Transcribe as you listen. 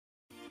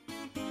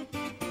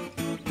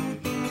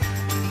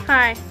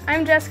Hi,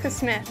 I'm Jessica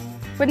Smith.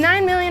 With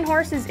 9 million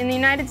horses in the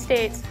United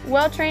States,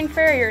 well-trained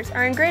farriers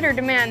are in greater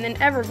demand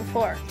than ever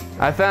before.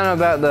 I found out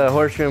about the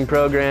horseshoeing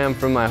program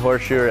from my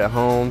horseshoer at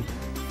home.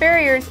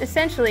 Farriers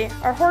essentially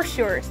are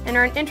horseshoers and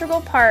are an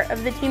integral part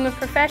of the team of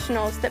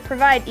professionals that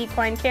provide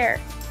equine care.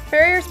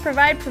 Farriers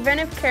provide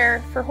preventive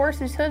care for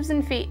horses' hooves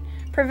and feet,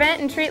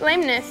 prevent and treat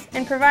lameness,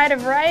 and provide a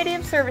variety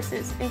of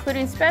services,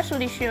 including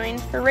specialty shoeing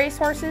for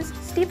racehorses,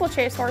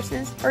 steeplechase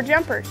horses, or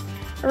jumpers.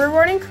 A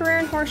rewarding career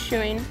in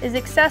horseshoeing is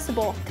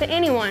accessible to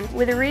anyone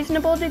with a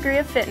reasonable degree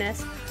of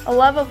fitness, a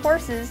love of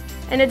horses,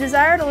 and a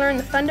desire to learn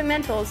the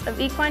fundamentals of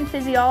equine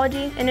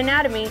physiology and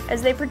anatomy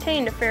as they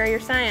pertain to farrier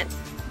science.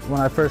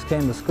 When I first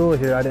came to school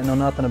here, I didn't know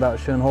nothing about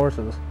shoeing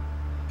horses.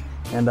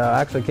 And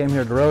I actually came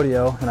here to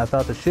rodeo, and I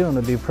thought the shoeing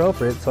would be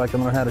appropriate so I could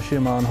learn how to shoe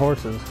my own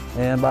horses.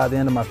 And by the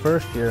end of my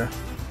first year,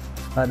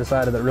 I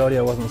decided that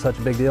rodeo wasn't such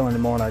a big deal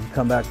anymore, and I'd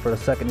come back for a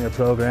second-year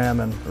program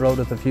and rode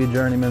with a few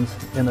journeymans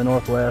in the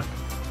Northwest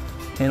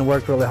and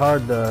worked really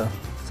hard to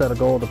set a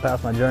goal to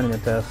pass my journeyman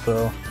test.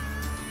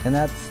 And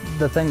that's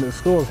the thing that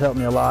school has helped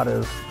me a lot,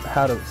 is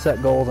how to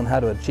set goals and how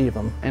to achieve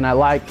them. And I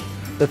like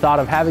the thought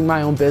of having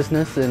my own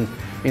business and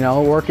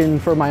working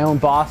for my own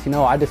boss.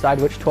 I decide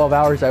which 12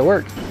 hours I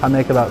work. I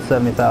make about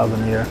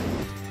 $70,000 a year.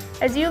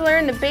 As you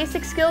learn the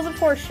basic skills of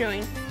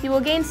horseshoeing, you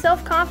will gain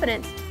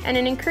self-confidence and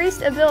an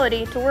increased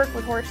ability to work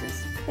with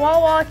horses.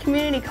 Walla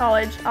Community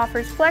College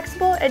offers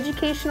flexible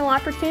educational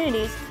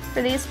opportunities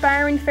for the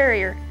aspiring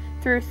farrier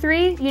through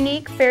 3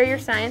 unique farrier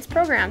science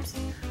programs.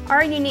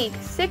 Our unique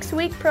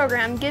 6-week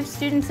program gives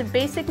students a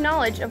basic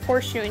knowledge of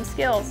horseshoeing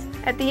skills.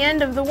 At the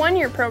end of the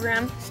 1-year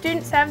program,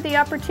 students have the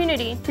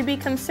opportunity to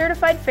become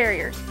certified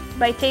farriers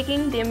by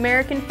taking the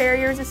American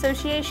Farriers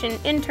Association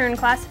intern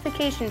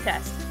classification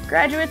test.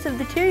 Graduates of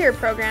the 2-year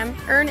program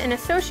earn an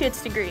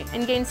associate's degree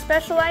and gain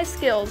specialized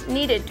skills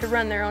needed to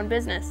run their own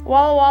business.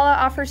 Walla Walla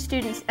offers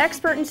students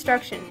expert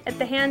instruction at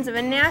the hands of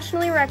a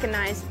nationally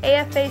recognized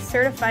AFA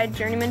certified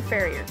journeyman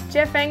farrier.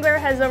 Jeff Engler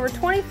has over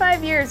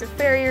 25 years of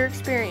farrier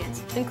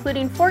experience,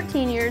 including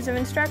 14 years of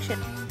instruction.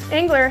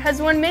 Engler has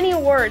won many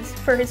awards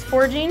for his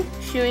forging,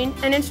 shoeing,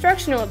 and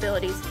instructional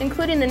abilities,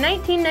 including the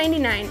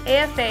 1999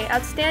 AFA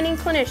Outstanding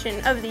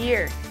Clinician of the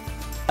Year.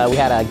 We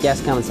had a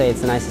guest come and say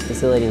it's the nicest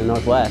facility in the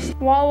Northwest.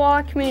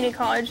 Walla Community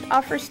College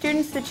offers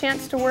students the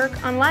chance to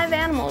work on live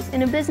animals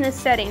in a business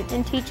setting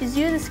and teaches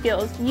you the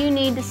skills you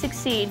need to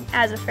succeed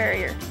as a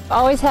farrier.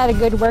 Always had a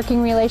good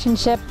working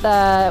relationship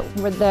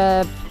where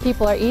the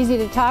people are easy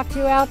to talk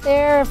to out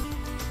there.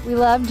 We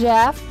love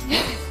Jeff.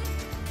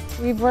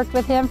 We've worked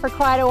with him for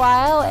quite a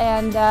while,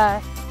 and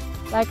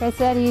like I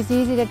said, he's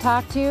easy to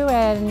talk to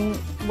and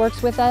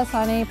works with us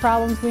on any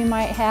problems we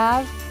might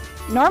have.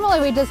 Normally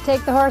we just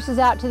take the horses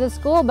out to the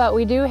school, but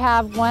we do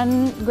have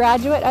one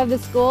graduate of the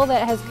school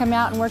that has come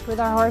out and worked with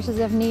our horses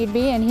if need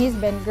be, and he's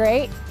been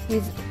great.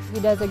 He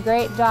does a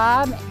great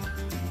job.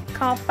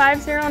 Call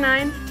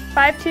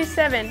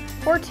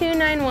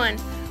 509-527-4291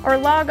 or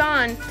log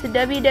on to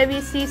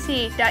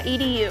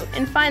WWCC.edu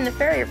and find the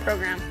farrier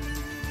program.